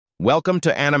Welcome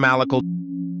to Animalical.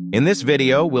 In this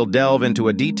video, we'll delve into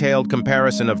a detailed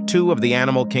comparison of two of the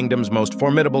animal kingdom's most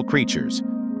formidable creatures,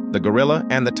 the gorilla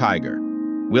and the tiger.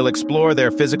 We'll explore their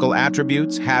physical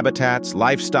attributes, habitats,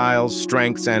 lifestyles,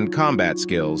 strengths, and combat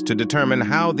skills to determine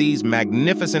how these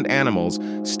magnificent animals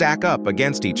stack up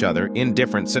against each other in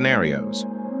different scenarios.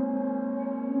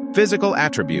 Physical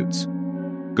attributes.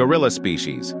 Gorilla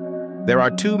species. There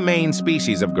are two main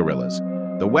species of gorillas,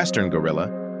 the western gorilla,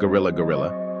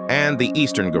 gorilla, and the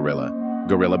eastern gorilla,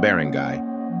 gorilla barringii,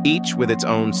 each with its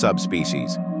own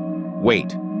subspecies.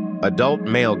 Weight. Adult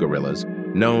male gorillas,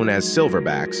 known as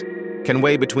silverbacks, can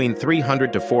weigh between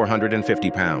 300 to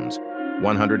 450 pounds,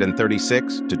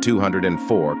 136 to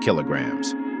 204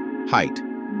 kilograms. Height.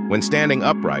 When standing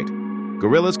upright,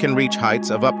 gorillas can reach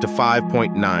heights of up to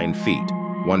 5.9 feet,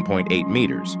 1.8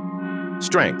 meters.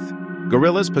 Strength.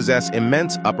 Gorillas possess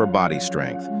immense upper body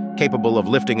strength, capable of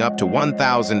lifting up to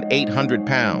 1,800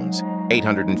 pounds,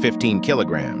 815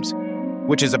 kilograms,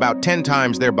 which is about 10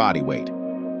 times their body weight.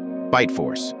 Bite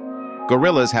force.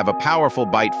 Gorillas have a powerful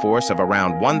bite force of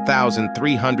around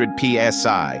 1,300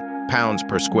 psi, pounds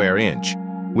per square inch,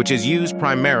 which is used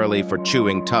primarily for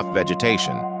chewing tough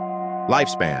vegetation.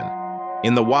 Lifespan.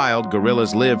 In the wild,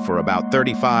 gorillas live for about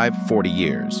 35-40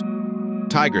 years.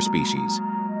 Tiger species.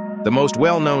 The most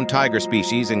well-known tiger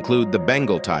species include the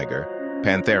Bengal tiger,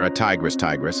 Panthera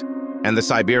tigris, and the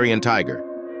Siberian tiger,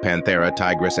 Panthera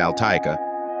tigris altaica,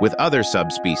 with other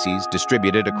subspecies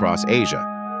distributed across Asia.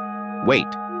 Weight.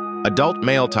 Adult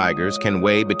male tigers can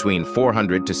weigh between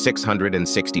 400 to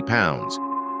 660 pounds,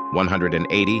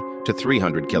 180 to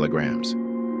 300 kilograms.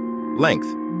 Length.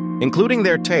 Including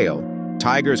their tail,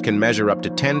 tigers can measure up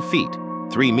to 10 feet,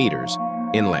 3 meters,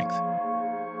 in length.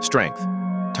 Strength.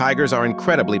 Tigers are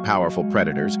incredibly powerful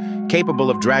predators, capable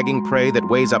of dragging prey that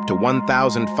weighs up to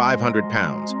 1,500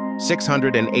 pounds,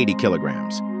 680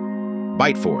 kilograms.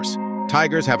 Bite force.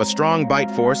 Tigers have a strong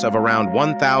bite force of around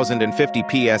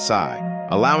 1,050 psi,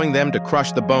 allowing them to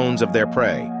crush the bones of their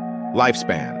prey.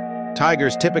 Lifespan.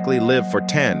 Tigers typically live for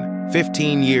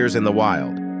 10-15 years in the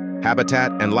wild. Habitat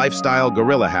and lifestyle.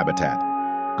 Gorilla habitat.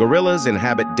 Gorillas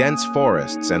inhabit dense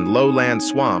forests and lowland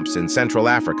swamps in Central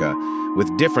Africa,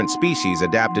 with different species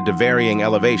adapted to varying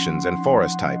elevations and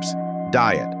forest types.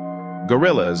 Diet.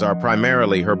 Gorillas are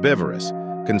primarily herbivorous,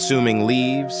 consuming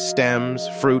leaves, stems,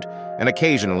 fruit, and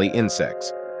occasionally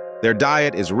insects. Their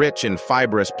diet is rich in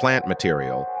fibrous plant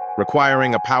material,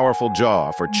 requiring a powerful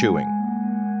jaw for chewing.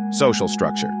 Social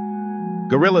structure.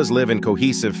 Gorillas live in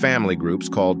cohesive family groups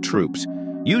called troops,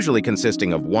 usually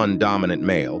consisting of one dominant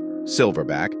male,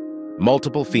 silverback,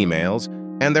 multiple females,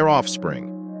 and their offspring.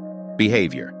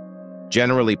 Behavior.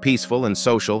 Generally peaceful and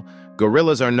social,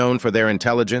 gorillas are known for their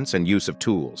intelligence and use of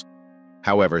tools.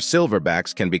 However,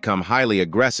 silverbacks can become highly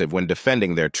aggressive when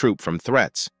defending their troop from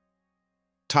threats.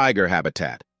 Tiger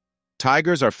habitat.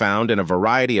 Tigers are found in a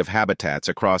variety of habitats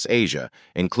across Asia,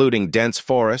 including dense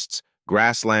forests,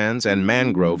 grasslands, and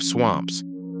mangrove swamps.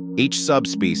 Each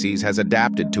subspecies has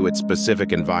adapted to its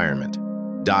specific environment.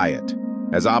 Diet.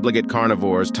 As obligate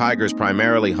carnivores, tigers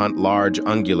primarily hunt large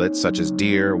ungulates such as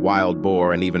deer, wild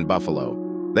boar, and even buffalo.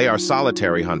 They are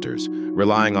solitary hunters,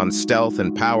 relying on stealth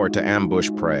and power to ambush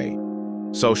prey.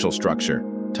 Social structure.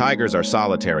 Tigers are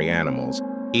solitary animals,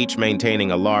 each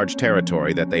maintaining a large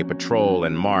territory that they patrol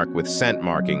and mark with scent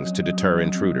markings to deter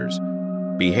intruders.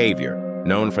 Behavior.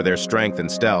 Known for their strength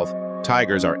and stealth,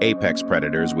 tigers are apex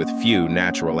predators with few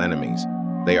natural enemies.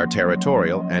 They are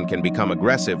territorial and can become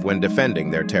aggressive when defending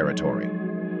their territory.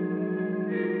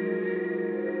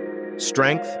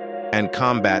 Strength and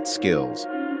combat skills.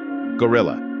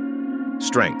 Gorilla.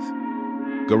 Strength.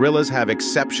 Gorillas have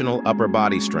exceptional upper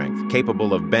body strength,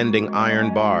 capable of bending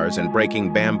iron bars and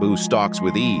breaking bamboo stalks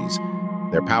with ease.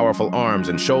 Their powerful arms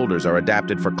and shoulders are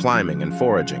adapted for climbing and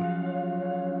foraging.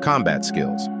 Combat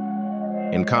skills.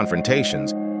 In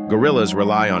confrontations, gorillas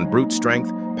rely on brute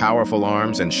strength, powerful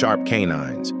arms, and sharp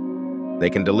canines.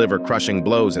 They can deliver crushing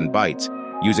blows and bites,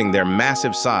 using their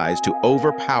massive size to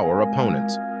overpower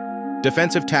opponents.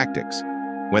 Defensive tactics.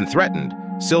 When threatened,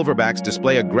 silverbacks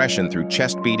display aggression through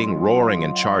chest-beating, roaring,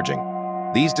 and charging.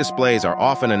 These displays are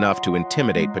often enough to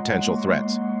intimidate potential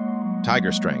threats.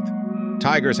 Tiger strength.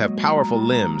 Tigers have powerful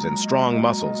limbs and strong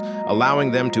muscles,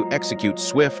 allowing them to execute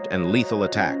swift and lethal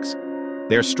attacks.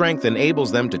 Their strength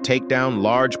enables them to take down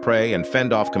large prey and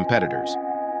fend off competitors.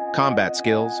 Combat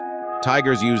skills.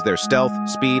 Tigers use their stealth,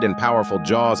 speed, and powerful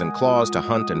jaws and claws to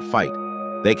hunt and fight.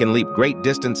 They can leap great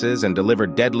distances and deliver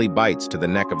deadly bites to the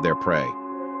neck of their prey.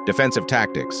 Defensive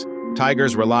tactics.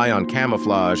 Tigers rely on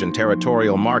camouflage and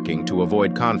territorial marking to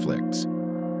avoid conflicts.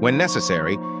 When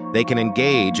necessary, they can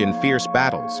engage in fierce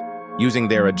battles. using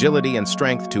their agility and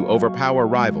strength to overpower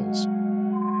rivals.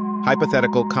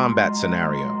 Hypothetical combat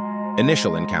scenario.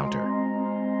 Initial encounter.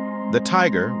 The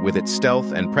tiger, with its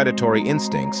stealth and predatory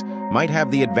instincts, might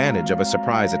have the advantage of a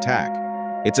surprise attack.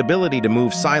 Its ability to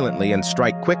move silently and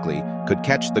strike quickly could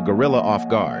catch the gorilla off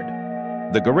guard.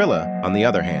 The gorilla, on the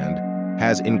other hand,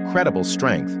 has incredible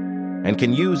strength and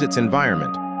can use its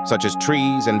environment, such as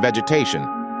trees and vegetation,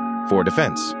 for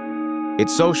defense.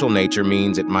 Its social nature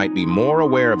means it might be more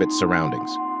aware of its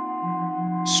surroundings.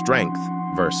 Strength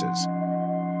versus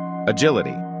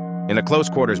agility. In a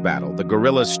close-quarters battle, the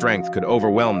gorilla's strength could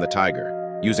overwhelm the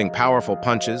tiger. Using powerful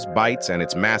punches, bites, and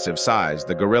its massive size,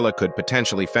 the gorilla could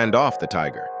potentially fend off the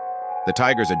tiger. The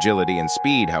tiger's agility and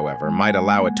speed, however, might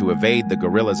allow it to evade the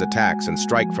gorilla's attacks and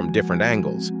strike from different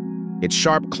angles. Its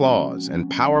sharp claws and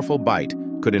powerful bite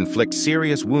could inflict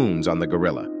serious wounds on the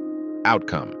gorilla.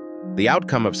 Outcome. The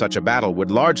outcome of such a battle would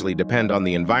largely depend on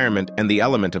the environment and the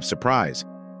element of surprise.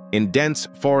 In dense,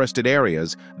 forested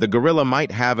areas, the gorilla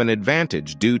might have an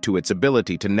advantage due to its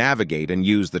ability to navigate and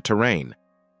use the terrain.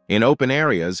 In open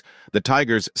areas, the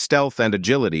tiger's stealth and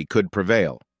agility could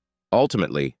prevail.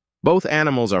 Ultimately, both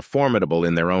animals are formidable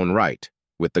in their own right,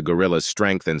 with the gorilla's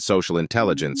strength and social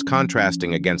intelligence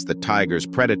contrasting against the tiger's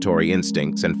predatory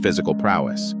instincts and physical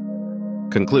prowess.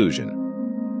 Conclusion.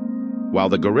 While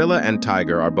the gorilla and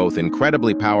tiger are both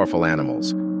incredibly powerful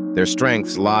animals, their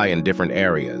strengths lie in different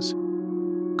areas.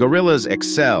 Gorillas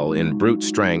excel in brute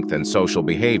strength and social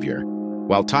behavior,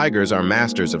 while tigers are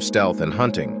masters of stealth and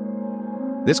hunting.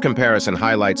 This comparison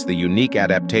highlights the unique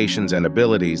adaptations and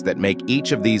abilities that make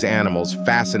each of these animals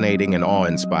fascinating and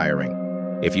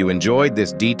awe-inspiring. If you enjoyed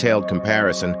this detailed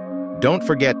comparison, don't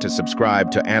forget to subscribe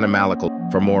to Animalical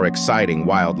for more exciting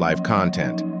wildlife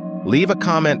content. Leave a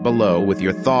comment below with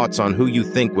your thoughts on who you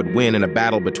think would win in a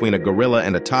battle between a gorilla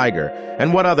and a tiger,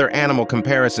 and what other animal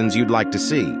comparisons you'd like to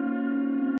see.